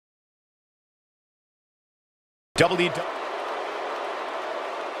WWE.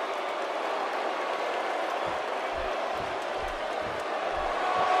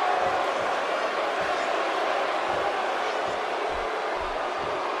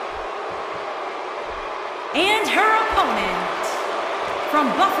 And her opponent, from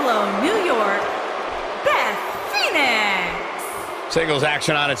Buffalo, New York, Beth Phoenix. Singles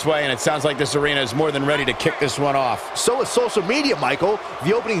action on its way, and it sounds like this arena is more than ready to kick this one off. So is social media, Michael.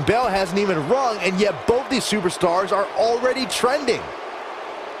 The opening bell hasn't even rung, and yet both these superstars are already trending.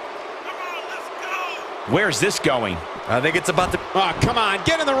 Where's this going? I think it's about to... Oh, come on,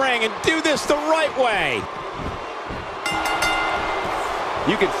 get in the ring and do this the right way.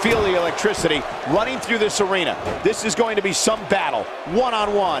 You can feel the electricity running through this arena. This is going to be some battle.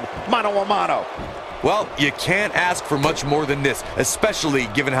 One-on-one, mano-a-mano. Well, you can't ask for much more than this, especially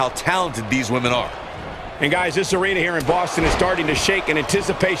given how talented these women are. And guys, this arena here in Boston is starting to shake in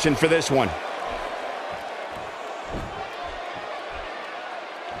anticipation for this one.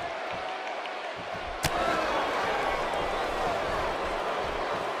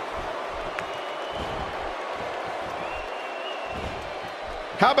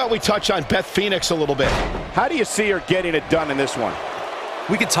 How about we touch on Beth Phoenix a little bit? How do you see her getting it done in this one?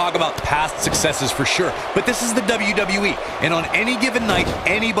 We could talk about past successes for sure, but this is the WWE, and on any given night,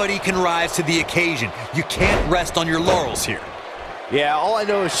 anybody can rise to the occasion. You can't rest on your laurels here. Yeah, all I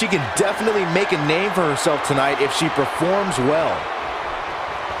know is she can definitely make a name for herself tonight if she performs well.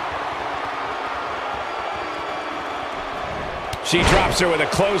 She drops her with a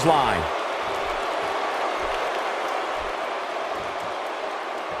clothesline.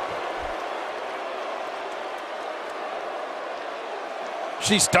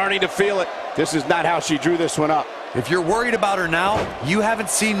 She's starting to feel it. This is not how she drew this one up. If you're worried about her now, you haven't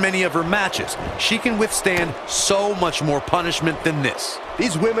seen many of her matches. She can withstand so much more punishment than this.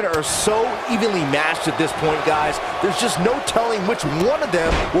 These women are so evenly matched at this point, guys. There's just no telling which one of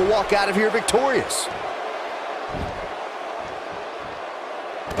them will walk out of here victorious.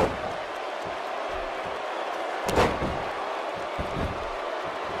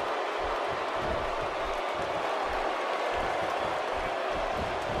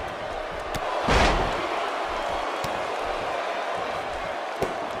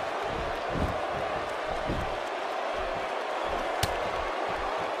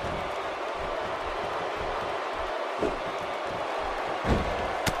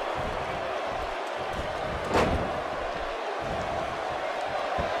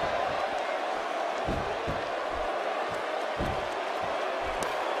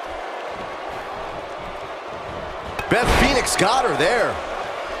 Beth Phoenix got her there.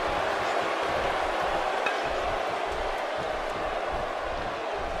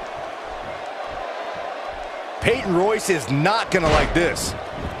 Peyton Royce is not gonna like this.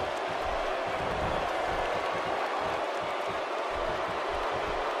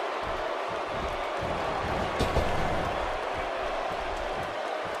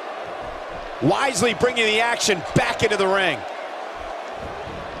 Wisely bringing the action back into the ring.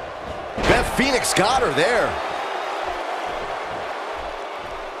 Beth Phoenix got her there.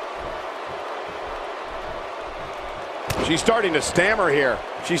 She's starting to stammer here.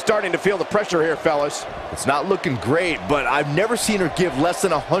 She's starting to feel the pressure here, fellas. It's not looking great, but I've never seen her give less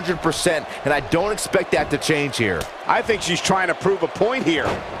than 100%, and I don't expect that to change here. I think she's trying to prove a point here.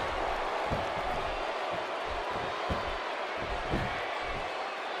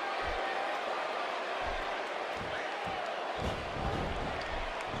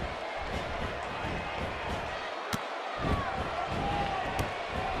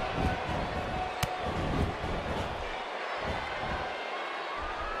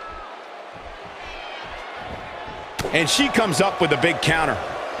 And she comes up with a big counter.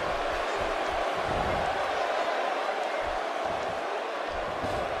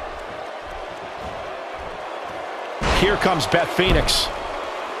 Here comes Beth Phoenix.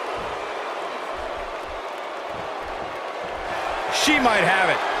 She might have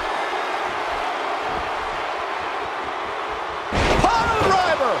it. Pile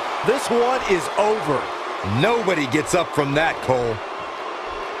driver! This one is over. Nobody gets up from that, Cole.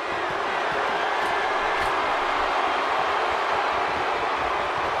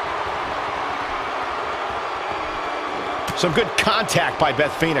 Some good contact by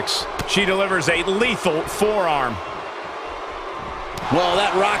Beth Phoenix. She delivers a lethal forearm. Well,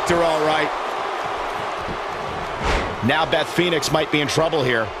 that rocked her all right. Now Beth Phoenix might be in trouble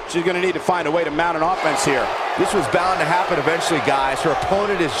here. She's going to need to find a way to mount an offense here. This was bound to happen eventually, guys. Her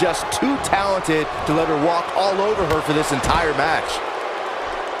opponent is just too talented to let her walk all over her for this entire match.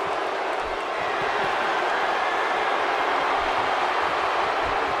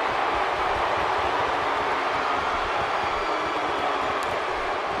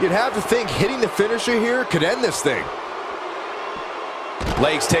 You'd have to think hitting the finisher here could end this thing.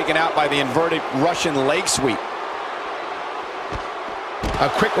 Legs taken out by the inverted Russian leg sweep. A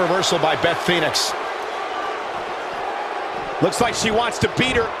quick reversal by Beth Phoenix. Looks like she wants to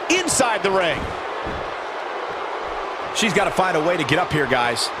beat her inside the ring. She's got to find a way to get up here,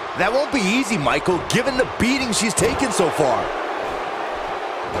 guys. That won't be easy, Michael, given the beating she's taken so far.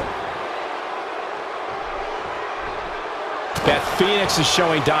 Beth Phoenix is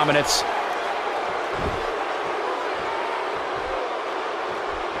showing dominance.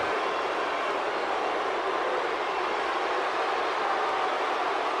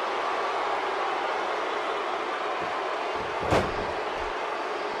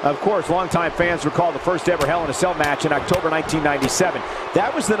 Of course, longtime fans recall the first ever Hell in a Cell match in October 1997.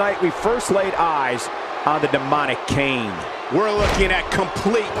 That was the night we first laid eyes on the demonic Kane. We're looking at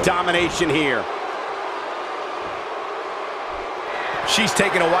complete domination here. She's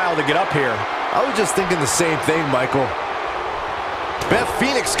taking a while to get up here. I was just thinking the same thing, Michael. Beth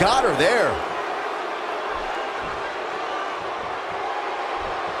Phoenix got her there.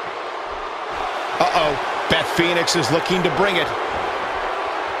 Uh-oh. Beth Phoenix is looking to bring it.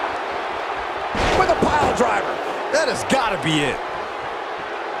 With a pile driver. That has got to be it.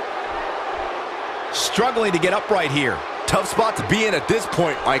 Struggling to get upright here. Tough spot to be in at this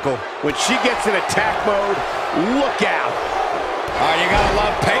point, Michael. When she gets in attack mode, look out. All right, you gotta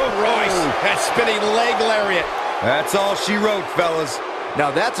love Peyton Royce. That spinning leg lariat. That's all she wrote, fellas. Now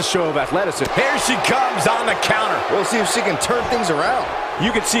that's a show of athleticism. Here she comes on the counter. We'll see if she can turn things around.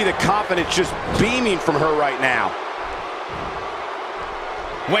 You can see the confidence just beaming from her right now.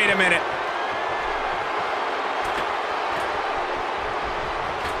 Wait a minute.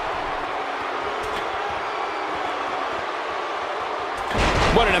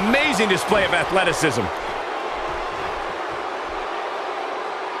 What an amazing display of athleticism.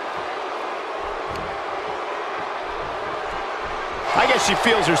 I guess she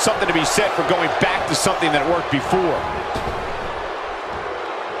feels there's something to be said for going back to something that worked before.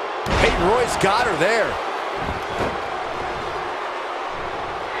 Peyton Royce got her there.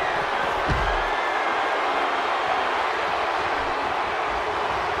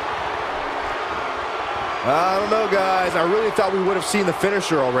 I don't know, guys. I really thought we would have seen the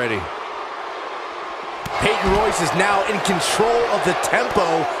finisher already. Peyton Royce is now in control of the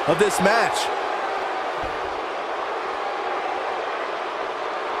tempo of this match.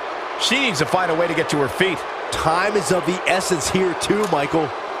 She needs to find a way to get to her feet. Time is of the essence here too, Michael.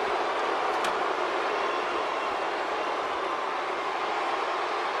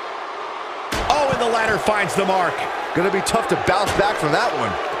 Oh, and the ladder finds the mark. Gonna be tough to bounce back from that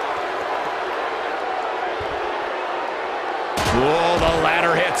one. Whoa, the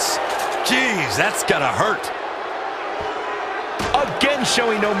ladder hits. Jeez, that's gotta hurt. Again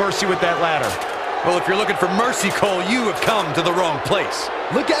showing no mercy with that ladder. Well, if you're looking for mercy, Cole, you have come to the wrong place.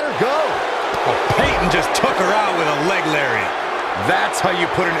 Look at her go. Well, Peyton just took her out with a leg lariat. That's how you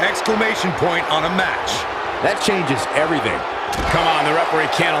put an exclamation point on a match. That changes everything. Come on, the referee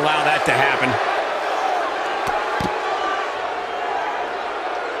can't allow that to happen.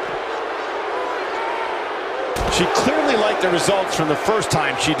 She clearly liked the results from the first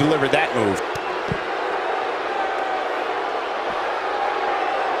time she delivered that move.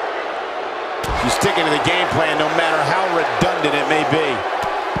 She's sticking to the game plan no matter how redundant it may be.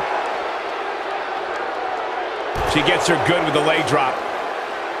 She gets her good with the leg drop.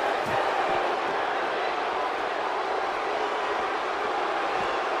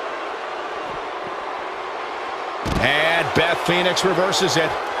 And Beth Phoenix reverses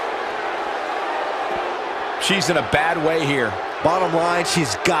it. She's in a bad way here. Bottom line,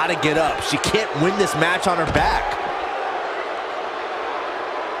 she's got to get up. She can't win this match on her back.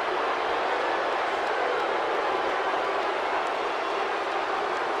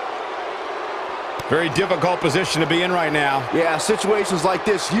 Very difficult position to be in right now. Yeah, situations like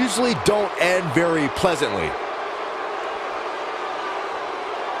this usually don't end very pleasantly.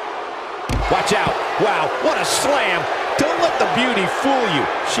 Watch out. Wow, what a slam. Don't let the beauty fool you.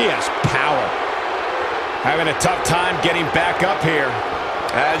 She has power. Having a tough time getting back up here.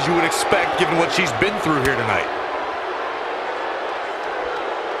 As you would expect, given what she's been through here tonight.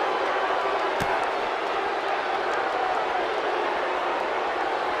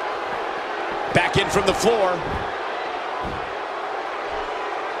 Back in from the floor.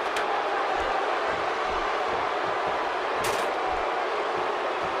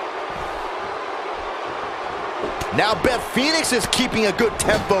 Now Beth Phoenix is keeping a good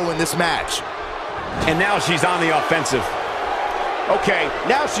tempo in this match. And now she's on the offensive. Okay,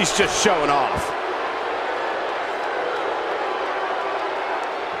 now she's just showing off.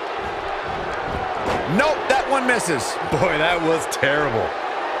 Nope, that one misses. Boy, that was terrible.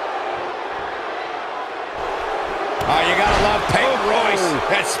 Oh, you gotta love Peyton Royce.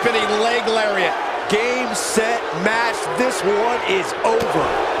 That spinning leg lariat. Game, set, match. This one is over.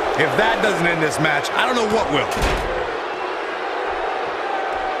 If that doesn't end this match, I don't know what will.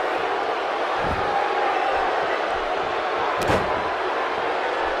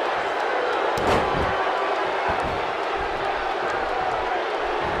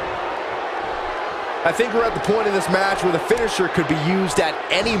 I think we're at the point in this match where the finisher could be used at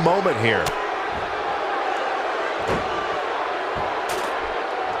any moment here.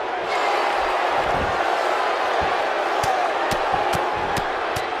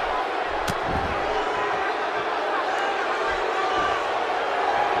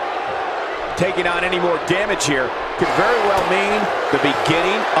 Taking on any more damage here could very well mean the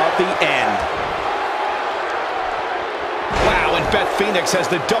beginning of the end. Wow, and Beth Phoenix has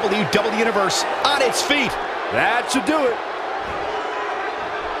the WWE Universe on its feet. That should do it.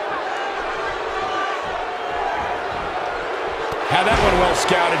 Had that one well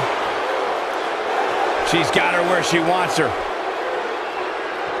scouted. She's got her where she wants her.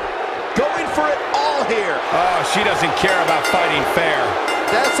 Going for it all here. Oh, she doesn't care about fighting fair.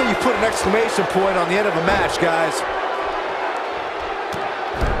 That's how you put an exclamation point on the end of a match, guys.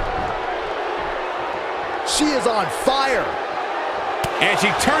 She is on fire. And she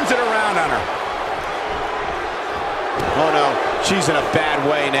turns it around on her. Oh, no. She's in a bad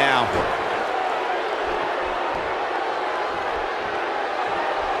way now.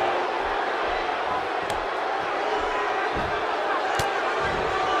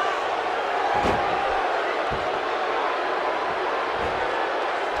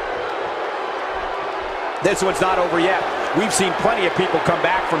 This one's not over yet. We've seen plenty of people come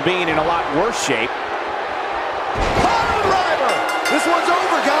back from being in a lot worse shape. Pile driver! This one's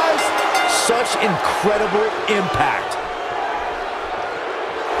over, guys. Such incredible impact.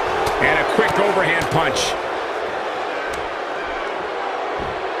 And a quick overhand punch.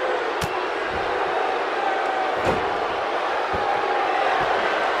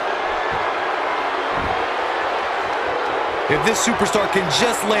 If this superstar can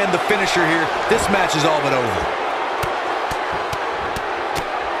just land the finisher here, this match is all but over.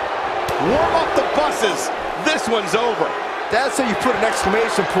 Warm up the buses. This one's over. That's how you put an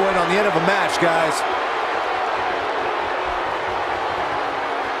exclamation point on the end of a match, guys.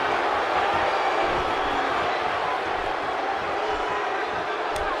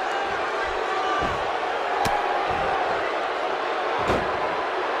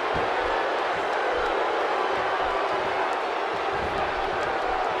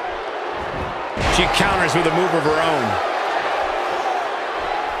 She counters with a move of her own.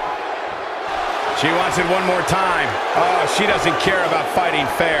 She wants it one more time. Oh, she doesn't care about fighting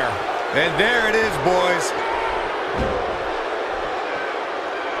fair. And there it is, boys.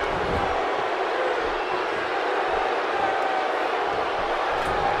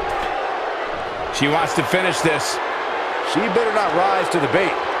 She wants to finish this. She better not rise to the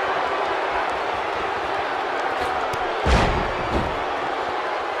bait.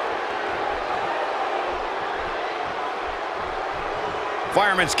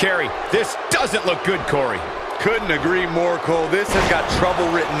 Fireman's carry. This doesn't look good, Corey. Couldn't agree more, Cole. This has got trouble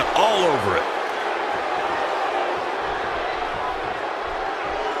written all over it.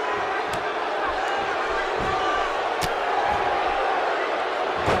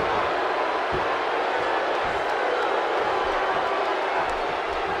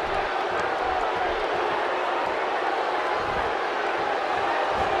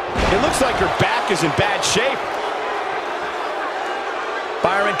 It looks like her back is in bad shape.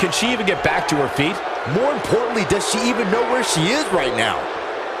 Byron, can she even get back to her feet? More importantly, does she even know where she is right now?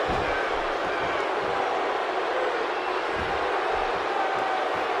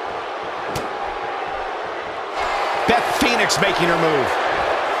 Beth Phoenix making her move.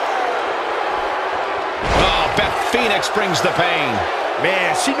 Oh, Beth Phoenix brings the pain.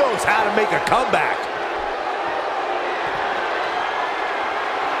 Man, she knows how to make a comeback.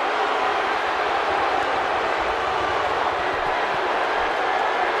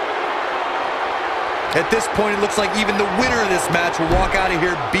 At this point, it looks like even the winner of this match will walk out of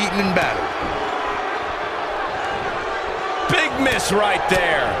here beaten and battered. Big miss right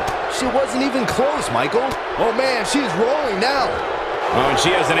there. She wasn't even close, Michael. Oh, man, she's rolling now. Oh, and she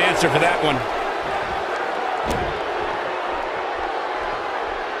has an answer for that one.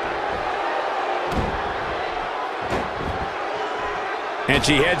 And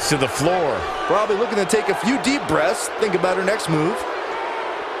she heads to the floor. Probably looking to take a few deep breaths. Think about her next move.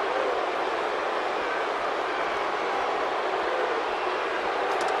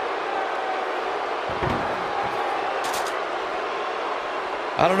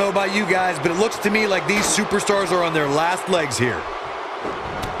 I don't know about you guys, but it looks to me like these superstars are on their last legs here.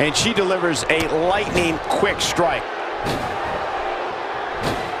 And she delivers a lightning quick strike.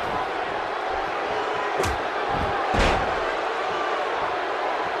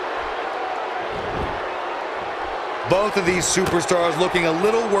 Both of these superstars looking a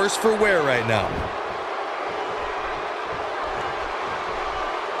little worse for wear right now.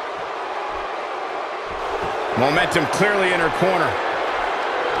 Momentum clearly in her corner.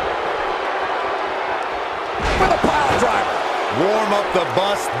 With a pile driver. Warm up the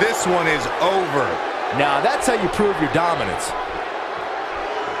bus. This one is over. Now that's how you prove your dominance.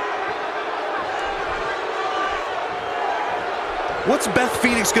 What's Beth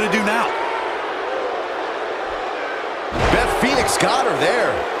Phoenix going to do now? Beth Phoenix got her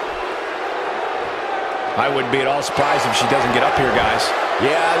there. I wouldn't be at all surprised if she doesn't get up here, guys.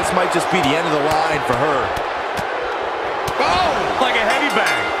 Yeah, this might just be the end of the line for her. Oh, like a heavy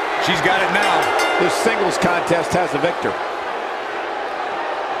bag. She's got it now. This singles contest has a victor.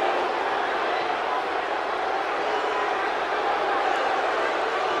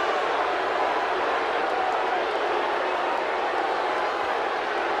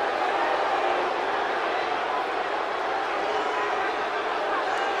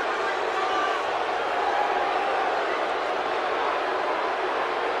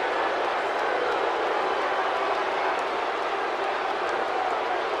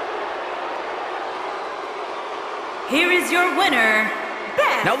 Here is your winner,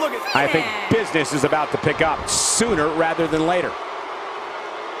 Beth. Now look at, I think business is about to pick up sooner rather than later.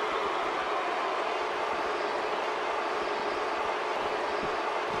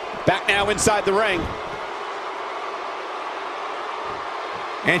 Back now inside the ring.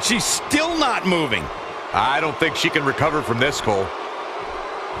 And she's still not moving. I don't think she can recover from this, Cole.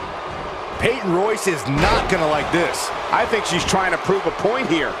 Peyton Royce is not going to like this. I think she's trying to prove a point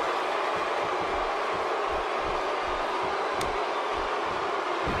here.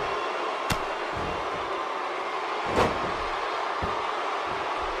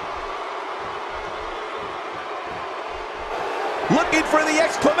 Looking for the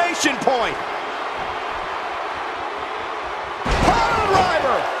exclamation point. Pile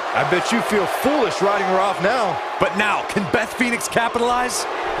driver. I bet you feel foolish riding her off now. But now, can Beth Phoenix capitalize?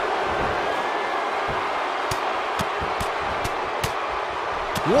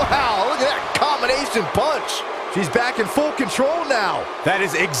 Wow, look at that combination punch. She's back in full control now. That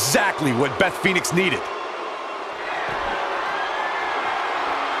is exactly what Beth Phoenix needed.